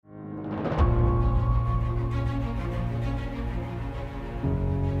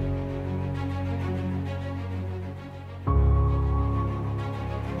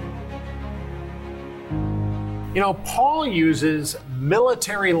You know, Paul uses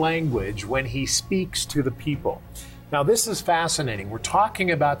military language when he speaks to the people. Now, this is fascinating. We're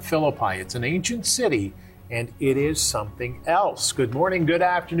talking about Philippi. It's an ancient city, and it is something else. Good morning, good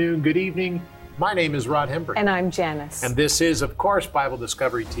afternoon, good evening. My name is Rod Hembree. And I'm Janice. And this is, of course, Bible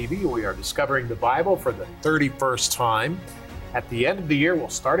Discovery TV. We are discovering the Bible for the 31st time. At the end of the year, we'll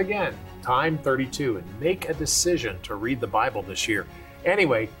start again, time 32, and make a decision to read the Bible this year.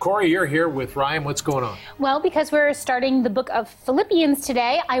 Anyway, Corey, you're here with Ryan. What's going on? Well, because we're starting the book of Philippians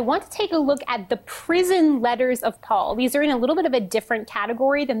today, I want to take a look at the prison letters of Paul. These are in a little bit of a different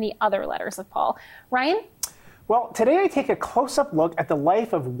category than the other letters of Paul. Ryan? Well, today I take a close-up look at the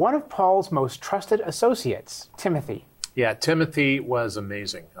life of one of Paul's most trusted associates, Timothy. Yeah, Timothy was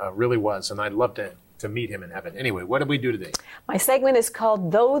amazing, really was, and I'd love to meet him in heaven. Anyway, what did we do today? My segment is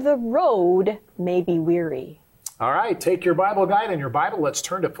called Though the Road May Be Weary. All right, take your Bible guide and your Bible. Let's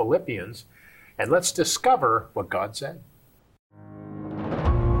turn to Philippians, and let's discover what God said.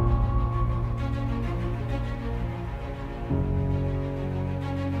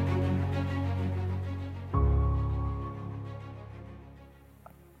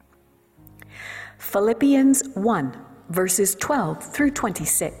 Philippians 1, verses 12 through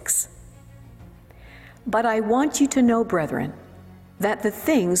 26. But I want you to know, brethren, that the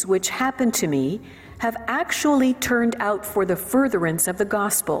things which happened to me have actually turned out for the furtherance of the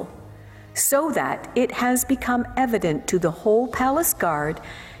gospel, so that it has become evident to the whole palace guard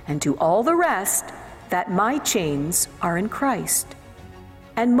and to all the rest that my chains are in Christ.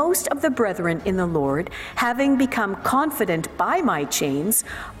 And most of the brethren in the Lord, having become confident by my chains,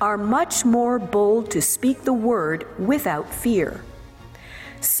 are much more bold to speak the word without fear.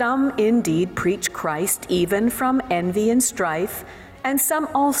 Some indeed preach Christ even from envy and strife, and some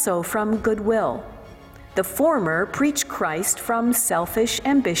also from goodwill. The former preach Christ from selfish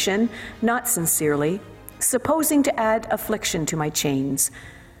ambition, not sincerely, supposing to add affliction to my chains,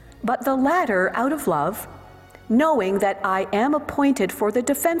 but the latter out of love, knowing that I am appointed for the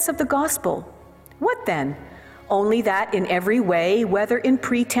defense of the gospel. What then? Only that in every way, whether in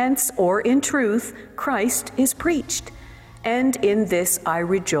pretense or in truth, Christ is preached. And in this I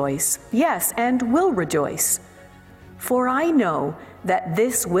rejoice, yes, and will rejoice. For I know that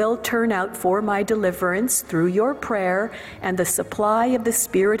this will turn out for my deliverance through your prayer and the supply of the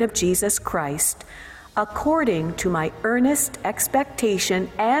Spirit of Jesus Christ, according to my earnest expectation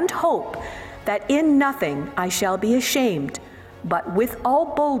and hope that in nothing I shall be ashamed, but with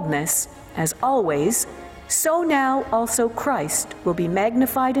all boldness, as always, so now also Christ will be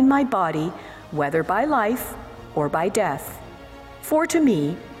magnified in my body, whether by life or by death. For to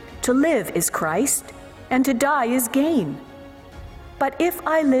me, to live is Christ, and to die is gain. But if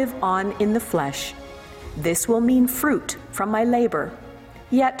I live on in the flesh, this will mean fruit from my labor.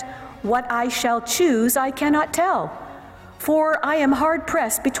 Yet what I shall choose I cannot tell, for I am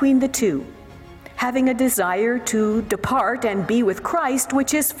hard-pressed between the two, having a desire to depart and be with Christ,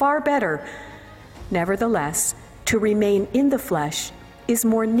 which is far better. Nevertheless, to remain in the flesh is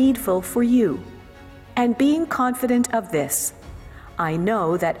more needful for you. And being confident of this, I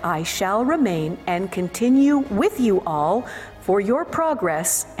know that I shall remain and continue with you all for your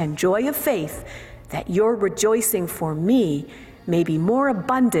progress and joy of faith, that your rejoicing for me may be more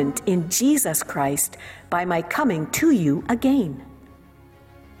abundant in Jesus Christ by my coming to you again.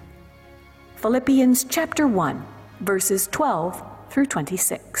 Philippians chapter 1, verses 12 through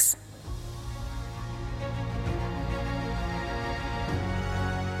 26.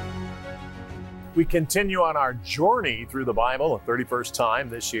 We continue on our journey through the Bible, the 31st time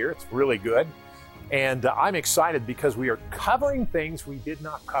this year. It's really good. And I'm excited because we are covering things we did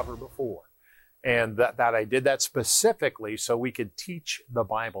not cover before. And that I did that specifically so we could teach the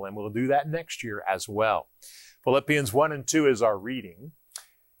Bible. And we'll do that next year as well. Philippians 1 and 2 is our reading.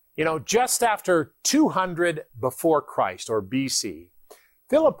 You know, just after 200 before Christ, or BC,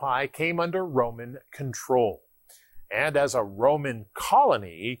 Philippi came under Roman control. And as a Roman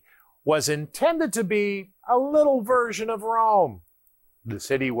colony, was intended to be a little version of Rome. The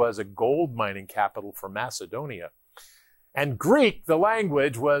city was a gold mining capital for Macedonia. And Greek, the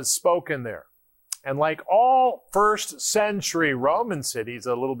language, was spoken there. And like all first century Roman cities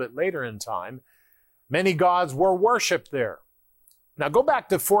a little bit later in time, many gods were worshipped there. Now go back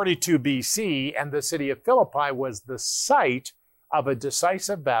to 42 BC, and the city of Philippi was the site of a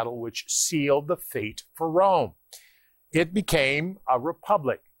decisive battle which sealed the fate for Rome. It became a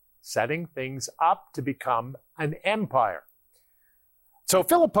republic, setting things up to become an empire. So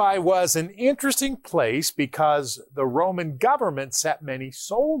Philippi was an interesting place because the Roman government set many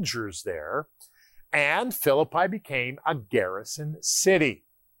soldiers there, and Philippi became a garrison city.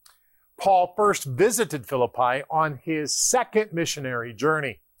 Paul first visited Philippi on his second missionary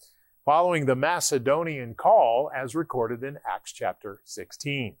journey, following the Macedonian call as recorded in Acts chapter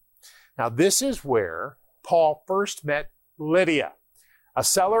 16. Now, this is where Paul first met Lydia, a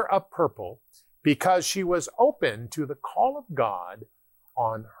seller of purple, because she was open to the call of God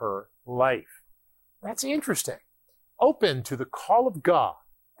on her life. That's interesting. Open to the call of God.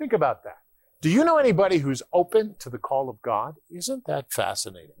 Think about that. Do you know anybody who's open to the call of God? Isn't that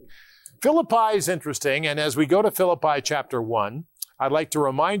fascinating? Philippi is interesting, and as we go to Philippi chapter 1, I'd like to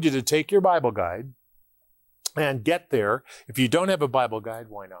remind you to take your Bible guide and get there. If you don't have a Bible guide,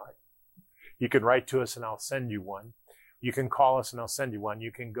 why not? You can write to us and I'll send you one. You can call us and I'll send you one.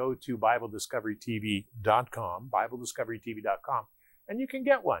 You can go to BibleDiscoveryTV.com, BibleDiscoveryTV.com, and you can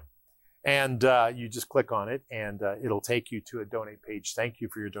get one. And you just click on it and it'll take you to a donate page. Thank you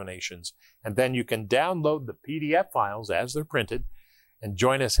for your donations. And then you can download the PDF files as they're printed and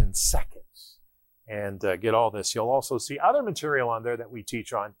join us in seconds and get all this. You'll also see other material on there that we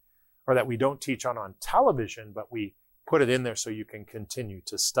teach on, or that we don't teach on television, but we put it in there so you can continue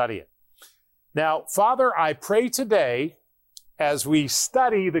to study it. Now, Father, I pray today as we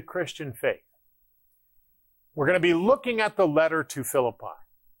study the Christian faith, we're going to be looking at the letter to Philippi.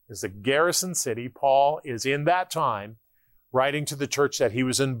 It's a garrison city. Paul is in that time writing to the church that he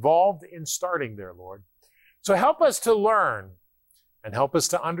was involved in starting there, Lord. So help us to learn and help us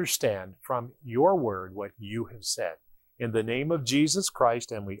to understand from your word what you have said. In the name of Jesus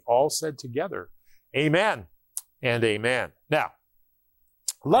Christ, and we all said together, amen and amen. Now,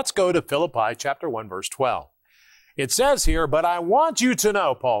 let's go to Philippi chapter 1, verse 12. It says here, but I want you to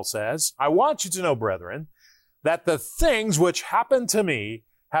know, Paul says, I want you to know, brethren, that the things which happened to me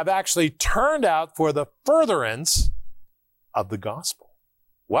have actually turned out for the furtherance of the gospel.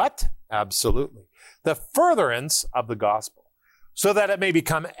 What? Absolutely. The furtherance of the gospel, so that it may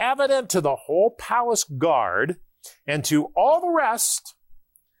become evident to the whole palace guard and to all the rest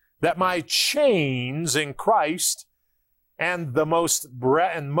that my chains in Christ and most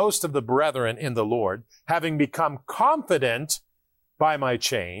of the brethren in the Lord, having become confident by my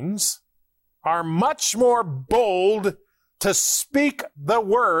chains, are much more bold to speak the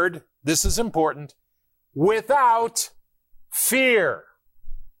word, this is important, without fear.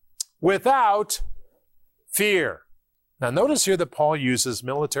 Without fear. Now notice here that Paul uses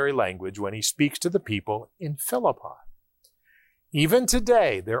military language when he speaks to the people in Philippi. Even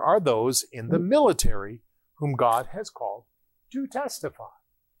today, there are those in the military whom God has called to testify.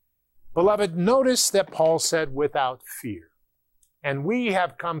 Beloved, notice that Paul said without fear. And we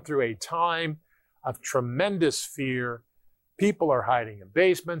have come through a time of tremendous fear. People are hiding in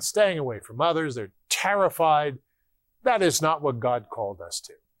basements, staying away from others. They're terrified. That is not what God called us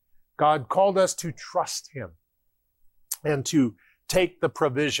to. God called us to trust him and to take the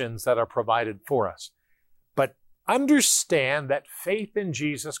provisions that are provided for us. But understand that faith in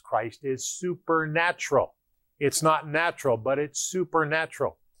Jesus Christ is supernatural. It's not natural, but it's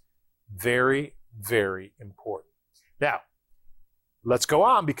supernatural. Very, very important. Now, let's go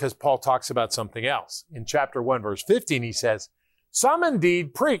on, because Paul talks about something else. In chapter 1, verse 15, he says, some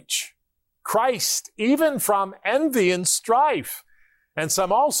indeed preach Christ even from envy and strife, and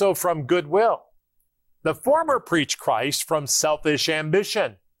some also from goodwill. The former preach Christ from selfish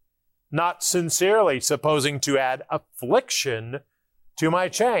ambition, not sincerely, supposing to add affliction to my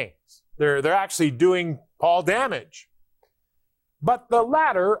chains. They're actually doing Paul damage. But the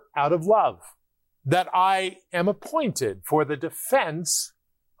latter out of love, that I am appointed for the defense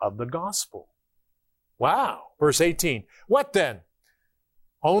of the gospel. Wow. Verse 18. What then?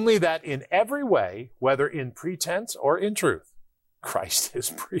 Only that in every way, whether in pretense or in truth, Christ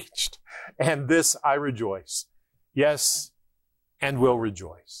is preached. And this I rejoice. Yes, and will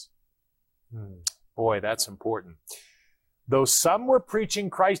rejoice. Boy, that's important. Though some were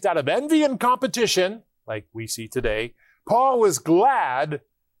preaching Christ out of envy and competition, like we see today, Paul was glad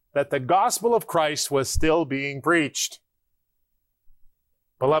that the gospel of Christ was still being preached.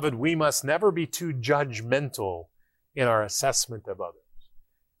 Beloved, we must never be too judgmental in our assessment of others.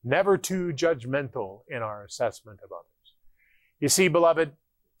 Never too judgmental in our assessment of others. You see, beloved,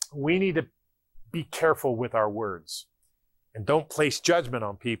 we need to be careful with our words and don't place judgment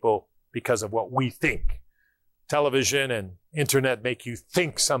on people because of what we think. Television and internet make you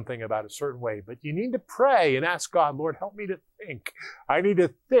think something about a certain way, but you need to pray and ask God, Lord, help me to think. I need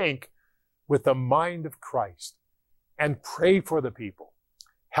to think with the mind of Christ and pray for the people.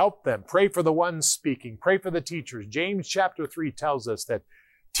 Help them. Pray for the ones speaking. Pray for the teachers. James chapter 3 tells us that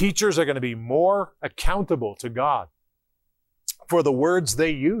teachers are going to be more accountable to God for the words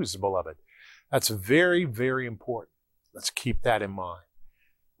they use, beloved. That's very, very important. Let's keep that in mind.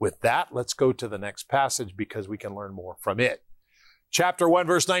 With that, let's go to the next passage because we can learn more from it. Chapter 1,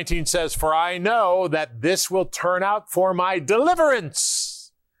 verse 19 says, "For I know that this will turn out for my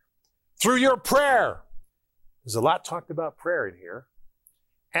deliverance through your prayer." There's a lot talked about prayer in here.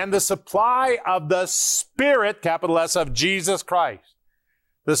 "And the supply of the Spirit," capital S, "of Jesus Christ."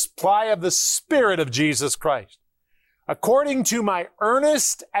 The supply of the Spirit of Jesus Christ. "According to my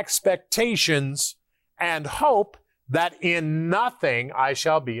earnest expectations and hope that in nothing I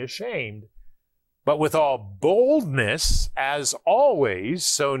shall be ashamed, but with all boldness, as always,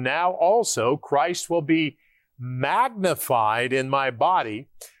 so now also Christ will be magnified in my body,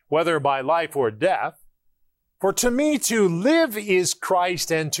 whether by life or death. For to me to live is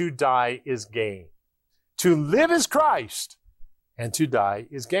Christ, and to die is gain." To live is Christ, and to die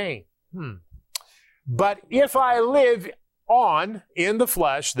is gain. "But if I live on in the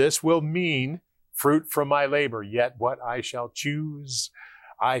flesh, this will mean fruit from my labor. Yet what I shall choose,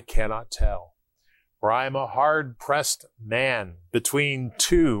 I cannot tell. For I am a hard-pressed man between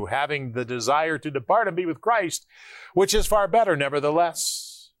two, having the desire to depart and be with Christ, which is far better.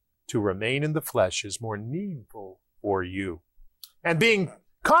 Nevertheless, to remain in the flesh is more needful for you. And being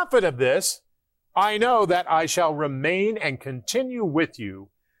confident of this, I know that I shall remain and continue with you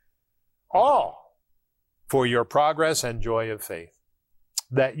all for your progress and joy of faith,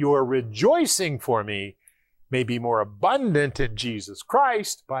 that your rejoicing for me may be more abundant in Jesus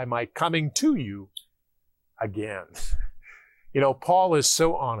Christ by my coming to you again." You know, Paul is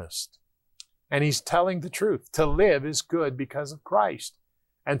so honest, and he's telling the truth. To live is good because of Christ,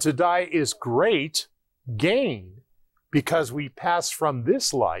 and to die is great gain because we pass from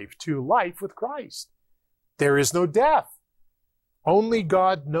this life to life with Christ. There is no death. Only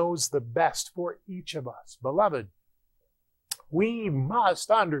God knows the best for each of us. Beloved, we must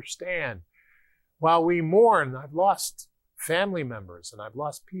understand while we mourn. I've lost family members and I've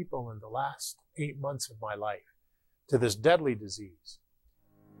lost people in the last 8 months of my life to this deadly disease.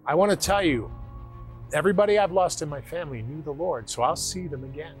 I want to tell you, everybody I've lost in my family knew the Lord, so I'll see them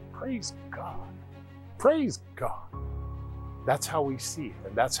again. Praise God. Praise God. That's how we see it,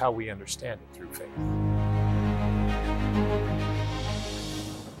 and that's how we understand it through faith.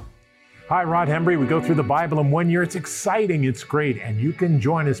 Hi, Rod Hembry. We go through the Bible in 1 year. It's exciting. It's great. And you can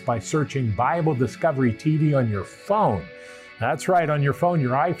join us by searching Bible Discovery TV on your phone. That's right, on your phone,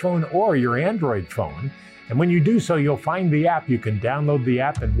 your iPhone or your Android phone. And when you do so, you'll find the app. You can download the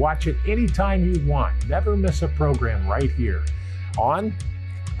app and watch it anytime you want. Never miss a program right here on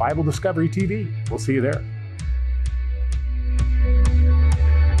Bible Discovery TV. We'll see you there.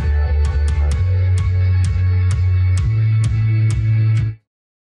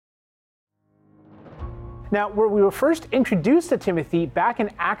 Now, where we were first introduced to Timothy back in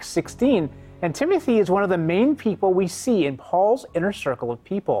Acts 16, and Timothy is one of the main people we see in Paul's inner circle of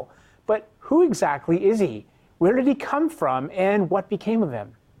people. But who exactly is he? Where did he come from, and what became of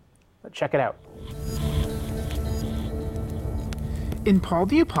him? Let's check it out. In Paul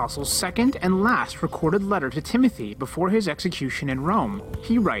the Apostle's second and last recorded letter to Timothy before his execution in Rome,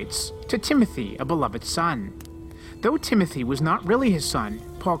 he writes, "To Timothy, a beloved son." Though Timothy was not really his son,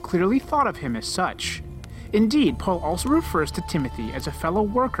 Paul clearly thought of him as such. Indeed, Paul also refers to Timothy as a fellow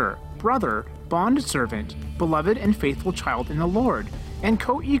worker, brother, bondservant, beloved and faithful child in the Lord, and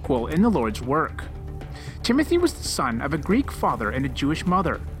co-equal in the Lord's work. Timothy was the son of a Greek father and a Jewish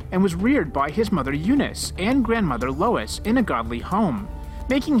mother, and was reared by his mother Eunice and grandmother Lois in a godly home,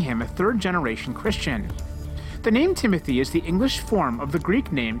 making him a third-generation Christian. The name Timothy is the English form of the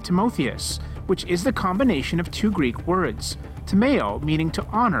Greek name Timotheus, which is the combination of two Greek words, timeo meaning to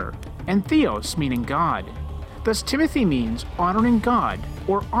honor, and theos meaning God. Thus Timothy means honoring God,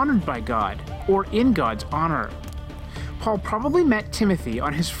 or honored by God, or in God's honor. Paul probably met Timothy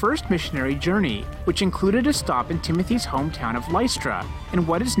on his first missionary journey, which included a stop in Timothy's hometown of Lystra, in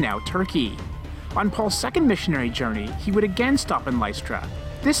what is now Turkey. On Paul's second missionary journey, he would again stop in Lystra,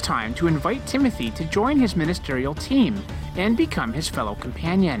 this time to invite Timothy to join his ministerial team and become his fellow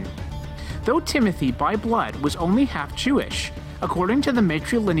companion. Though Timothy by blood was only half Jewish, according to the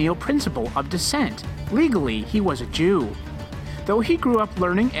matrilineal principle of descent, legally he was a Jew. Though he grew up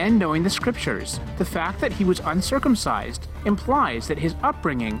learning and knowing the scriptures, the fact that he was uncircumcised implies that his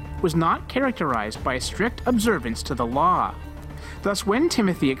upbringing was not characterized by a strict observance to the law. Thus, when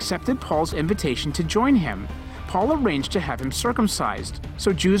Timothy accepted Paul's invitation to join him, Paul arranged to have him circumcised,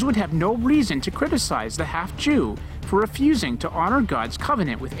 so Jews would have no reason to criticize the half-Jew for refusing to honor God's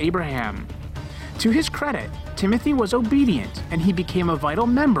covenant with Abraham. To his credit, Timothy was obedient, and he became a vital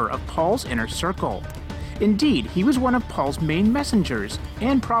member of Paul's inner circle. Indeed, he was one of Paul's main messengers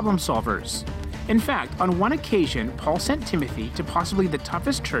and problem solvers. In fact, on one occasion, Paul sent Timothy to possibly the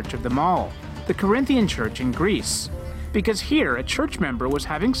toughest church of them all, the Corinthian church in Greece, because here a church member was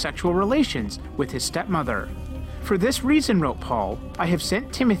having sexual relations with his stepmother. For this reason, wrote Paul, I have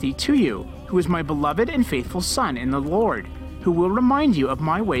sent Timothy to you, who is my beloved and faithful son in the Lord, who will remind you of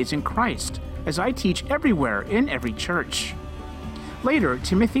my ways in Christ, as I teach everywhere in every church. Later,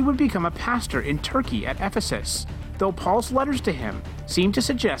 Timothy would become a pastor in Turkey at Ephesus, though Paul's letters to him seem to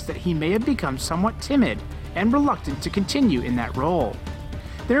suggest that he may have become somewhat timid and reluctant to continue in that role.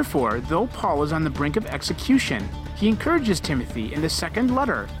 Therefore, though Paul is on the brink of execution, he encourages Timothy in the second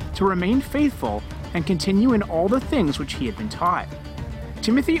letter to remain faithful and continue in all the things which he had been taught.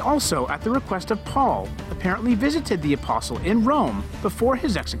 Timothy also, at the request of Paul, apparently visited the apostle in Rome before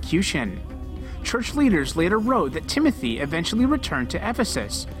his execution. Church leaders later wrote that Timothy eventually returned to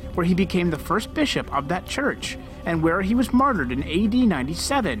Ephesus, where he became the first bishop of that church, and where he was martyred in AD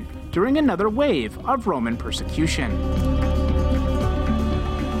 97 during another wave of Roman persecution.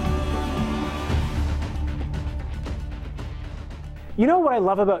 You know what I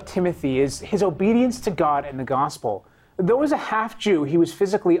love about Timothy is his obedience to God and the gospel. Though as a half-Jew he was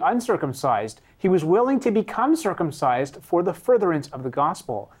physically uncircumcised, he was willing to become circumcised for the furtherance of the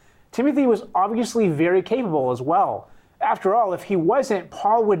gospel. Timothy was obviously very capable as well. After all, if he wasn't,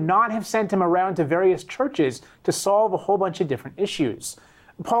 Paul would not have sent him around to various churches to solve a whole bunch of different issues.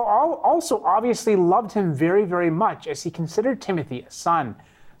 Paul also obviously loved him very, very much, as he considered Timothy a son.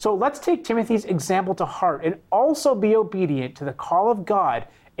 So let's take Timothy's example to heart and also be obedient to the call of God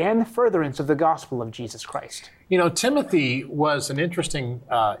and the furtherance of the gospel of Jesus Christ. You know, Timothy was an interesting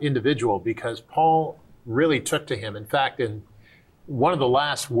individual because Paul really took to him. In fact, in one of the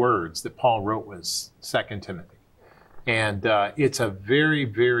last words that Paul wrote was 2 Timothy. And it's a very,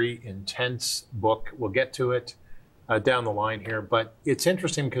 very intense book. We'll get to it down the line here. But it's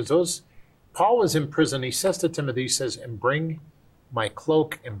interesting because Paul was in prison. He says to Timothy, he says, and bring my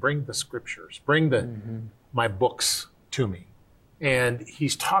cloak and bring the scriptures, bring my books to me. And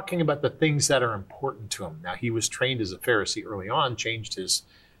he's talking about the things that are important to him. Now, he was trained as a Pharisee early on, changed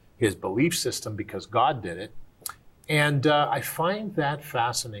his belief system because God did it. And I find that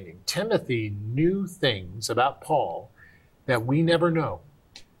fascinating. Timothy knew things about Paul that we never know,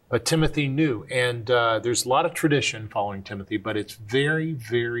 but Timothy knew. And there's a lot of tradition following Timothy, but it's very,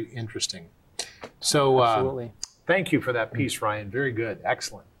 very interesting. So Absolutely. Thank you for that piece, Ryan. Very good.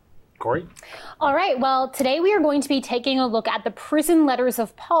 Excellent. Corey? All right, well, today we are going to be taking a look at the prison letters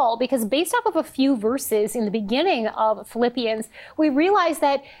of Paul, because based off of a few verses in the beginning of Philippians, we realize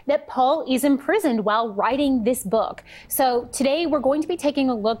that Paul is imprisoned while writing this book. So today we're going to be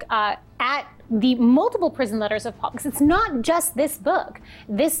taking a look at the multiple prison letters of Paul, because it's not just this book,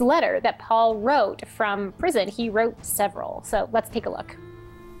 this letter that Paul wrote from prison. He wrote several. So let's take a look.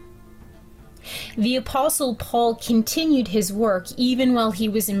 The Apostle Paul continued his work even while he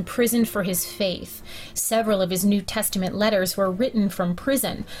was imprisoned for his faith. Several of his New Testament letters were written from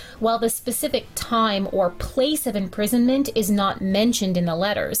prison, while the specific time or place of imprisonment is not mentioned in the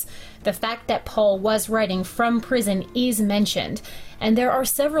letters. The fact that Paul was writing from prison is mentioned, and there are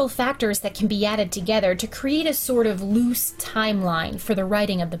several factors that can be added together to create a sort of loose timeline for the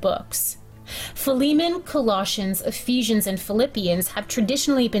writing of the books. Philemon, Colossians, Ephesians, and Philippians have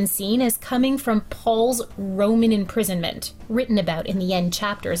traditionally been seen as coming from Paul's Roman imprisonment, written about in the end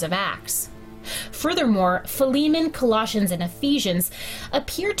chapters of Acts. Furthermore, Philemon, Colossians, and Ephesians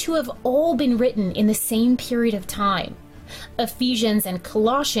appear to have all been written in the same period of time. Ephesians and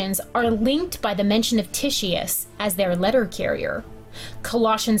Colossians are linked by the mention of Titius as their letter carrier.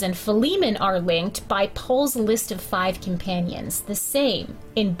 Colossians and Philemon are linked by Paul's list of 5 companions, the same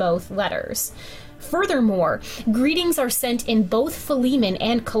in both letters. Furthermore, greetings are sent in both Philemon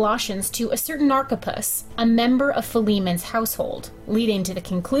and Colossians to a certain Archippus, a member of Philemon's household, leading to the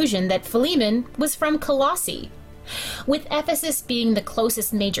conclusion that Philemon was from Colossae. With Ephesus being the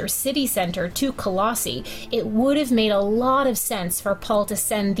closest major city center to Colossae, it would have made a lot of sense for Paul to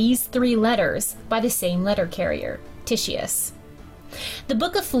send these 3 letters by the same letter carrier, Titius. The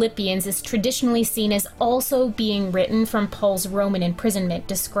book of Philippians is traditionally seen as also being written from Paul's Roman imprisonment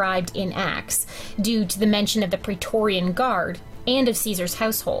described in Acts, due to the mention of the Praetorian Guard and of Caesar's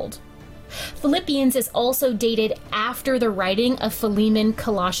household. Philippians is also dated after the writing of Philemon,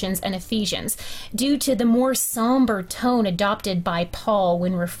 Colossians, and Ephesians, due to the more somber tone adopted by Paul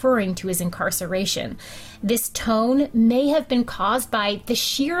when referring to his incarceration. This tone may have been caused by the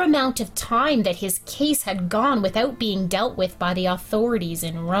sheer amount of time that his case had gone without being dealt with by the authorities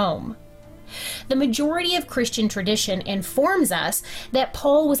in Rome. The majority of Christian tradition informs us that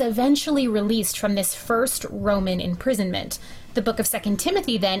Paul was eventually released from this first Roman imprisonment. The book of 2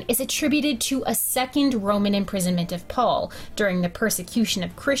 Timothy, then, is attributed to a second Roman imprisonment of Paul during the persecution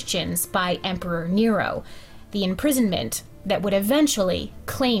of Christians by Emperor Nero, the imprisonment that would eventually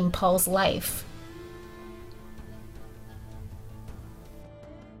claim Paul's life.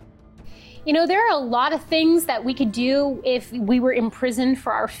 You know, there are a lot of things that we could do if we were imprisoned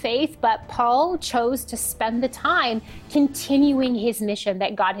for our faith, but Paul chose to spend the time continuing his mission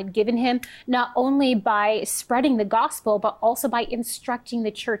that God had given him, not only by spreading the gospel, but also by instructing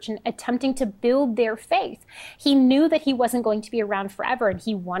the church and attempting to build their faith. He knew that he wasn't going to be around forever, and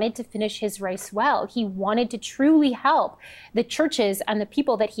he wanted to finish his race well. He wanted to truly help the churches and the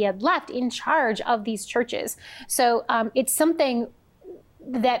people that he had left in charge of these churches. So it's something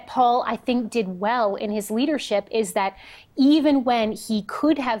that Paul, I think, did well in his leadership, is that even when he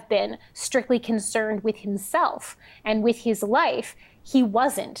could have been strictly concerned with himself and with his life, he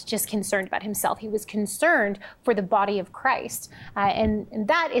wasn't just concerned about himself. He was concerned for the body of Christ. And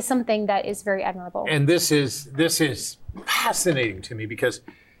that is something that is very admirable. And this is fascinating to me, because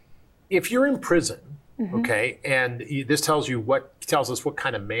if you're in prison, okay, and this tells us what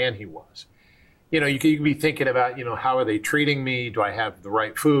kind of man he was. You know, you could be thinking about, you know, how are they treating me? Do I have the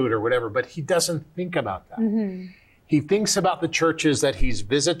right food or whatever? But he doesn't think about that. He thinks about the churches that he's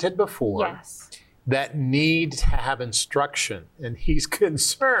visited before that need to have instruction, and he's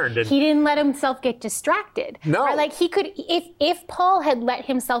concerned. And he didn't let himself get distracted. No. Right? Like he could, if Paul had let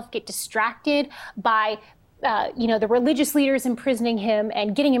himself get distracted by the religious leaders imprisoning him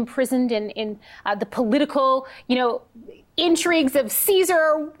and getting imprisoned in the political, intrigues of Caesar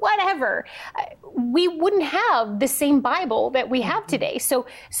or whatever, we wouldn't have the same Bible that we have today. So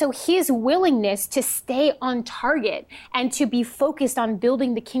his willingness to stay on target and to be focused on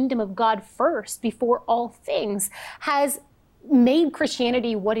building the kingdom of God first before all things has made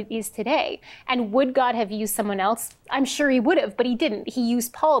Christianity what it is today. And would God have used someone else? I'm sure he would have, but he didn't. He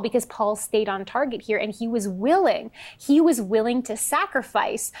used Paul because Paul stayed on target here, and he was willing to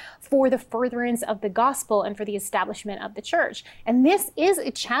sacrifice for the furtherance of the gospel and for the establishment of the church. And this is a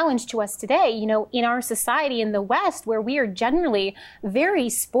challenge to us today. In our society in the West, where we are generally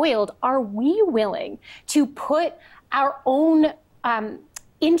very spoiled, are we willing to put our own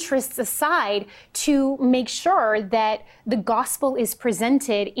interests aside to make sure that the gospel is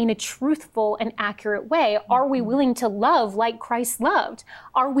presented in a truthful and accurate way? Are we willing to love like Christ loved?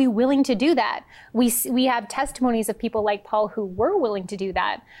 Are we willing to do that? We have testimonies of people like Paul who were willing to do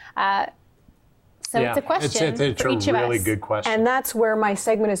that. It's a question it's for each a of really us. good question. And that's where my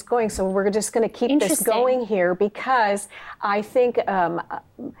segment is going. So we're just going to keep this going here, because I think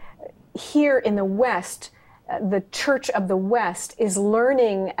here in the West, the Church of the West is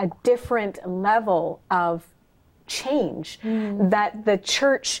learning a different level of change that the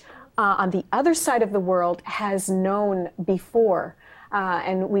church on the other side of the world has known before.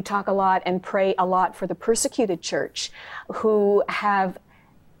 And we talk a lot and pray a lot for the persecuted church, who have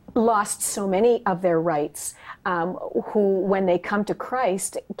lost so many of their rights, who, when they come to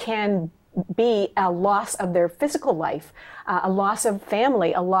Christ, can be a loss of their physical life, a loss of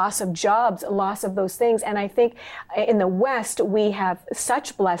family, a loss of jobs, a loss of those things. And I think in the West, we have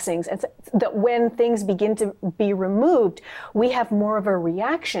such blessings that when things begin to be removed, we have more of a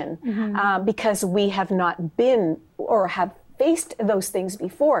reaction because we have not been or have faced those things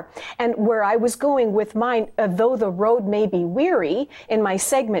before. And where I was going with mine, though the road may be weary, in my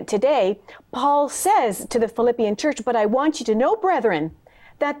segment today, Paul says to the Philippian church, "But I want you to know, brethren,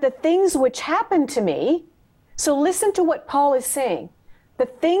 that the things which happened to me," so listen to what Paul is saying, "the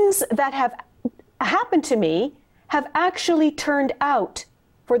things that have happened to me have actually turned out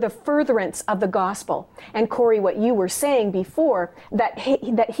for the furtherance of the gospel." And Corey, what you were saying before, that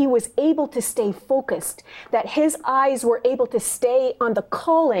he was able to stay focused, that his eyes were able to stay on the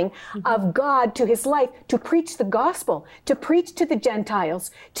calling of God to his life, to preach the gospel, to preach to the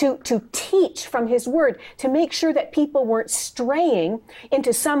Gentiles, to teach from his word, to make sure that people weren't straying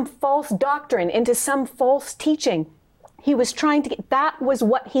into some false doctrine, into some false teaching. He was trying to that was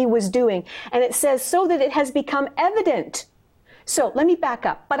what he was doing. And it says, so that it has become evident. So let me back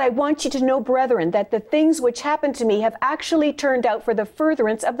up. "But I want you to know, brethren, that the things which happened to me have actually turned out for the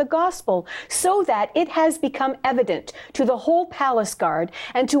furtherance of the gospel, so that it has become evident to the whole palace guard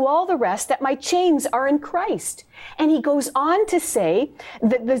and to all the rest that my chains are in Christ." And he goes on to say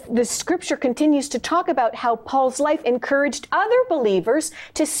that the scripture continues to talk about how Paul's life encouraged other believers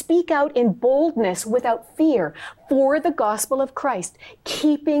to speak out in boldness without fear for the gospel of Christ,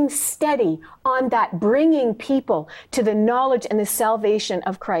 keeping steady on that, bringing people to the knowledge and the salvation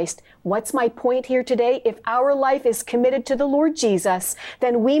of Christ. What's my point here today? If our life is committed to the Lord Jesus,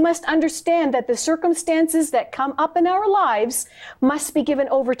 then we must understand that the circumstances that come up in our lives must be given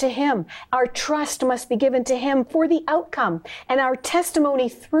over to Him. Our trust must be given to Him for the outcome and our testimony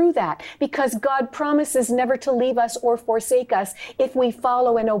through that, because God promises never to leave us or forsake us if we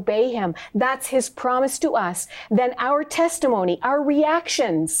follow and obey Him. That's His promise to us. Then our testimony, our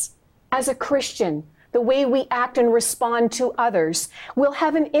reactions as a Christian, the way we act and respond to others, will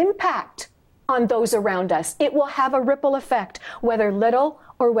have an impact on those around us. It will have a ripple effect, whether little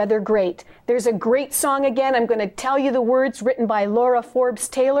or whether great. There's a great song again. I'm going to tell you the words, written by Laura Forbes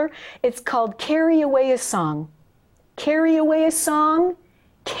Taylor. It's called Carry Away a Song. Carry away a song.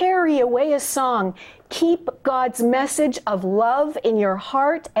 Carry away a song. Keep God's message of love in your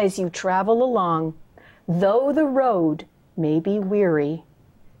heart as you travel along. Though the road may be weary,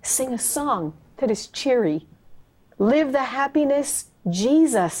 sing a song that is cheery. Live the happiness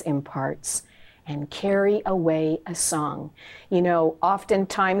Jesus imparts and carry away a song. You know,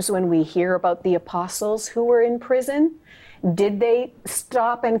 oftentimes when we hear about the apostles who were in prison, did they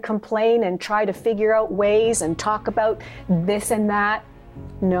stop and complain and try to figure out ways and talk about this and that?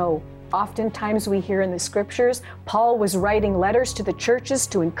 No. Oftentimes we hear in the scriptures, Paul was writing letters to the churches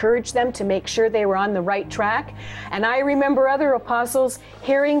to encourage them to make sure they were on the right track. And I remember other apostles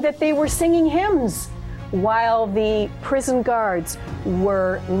hearing that they were singing hymns while the prison guards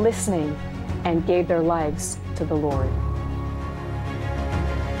were listening and gave their lives to the Lord.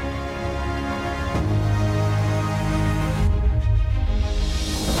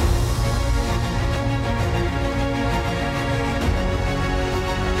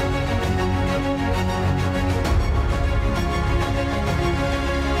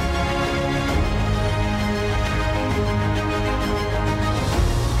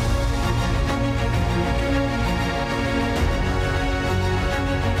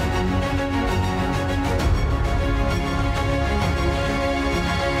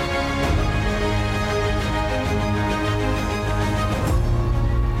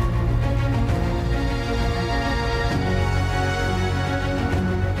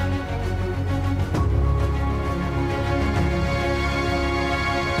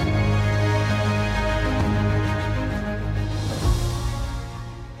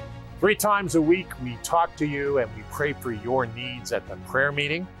 Three times a week, we talk to you and we pray for your needs at the prayer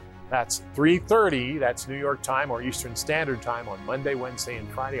meeting. That's 3:30, that's New York time or Eastern Standard Time on Monday, Wednesday, and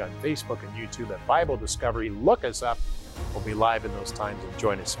Friday on Facebook and YouTube at Bible Discovery. Look us up. We'll be live in those times and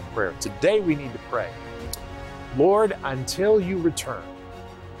join us in prayer. Today we need to pray. Lord, until you return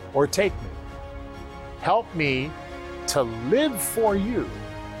or take me, help me to live for you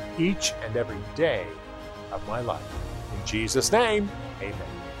each and every day of my life. In Jesus' name,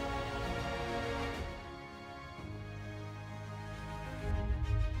 amen.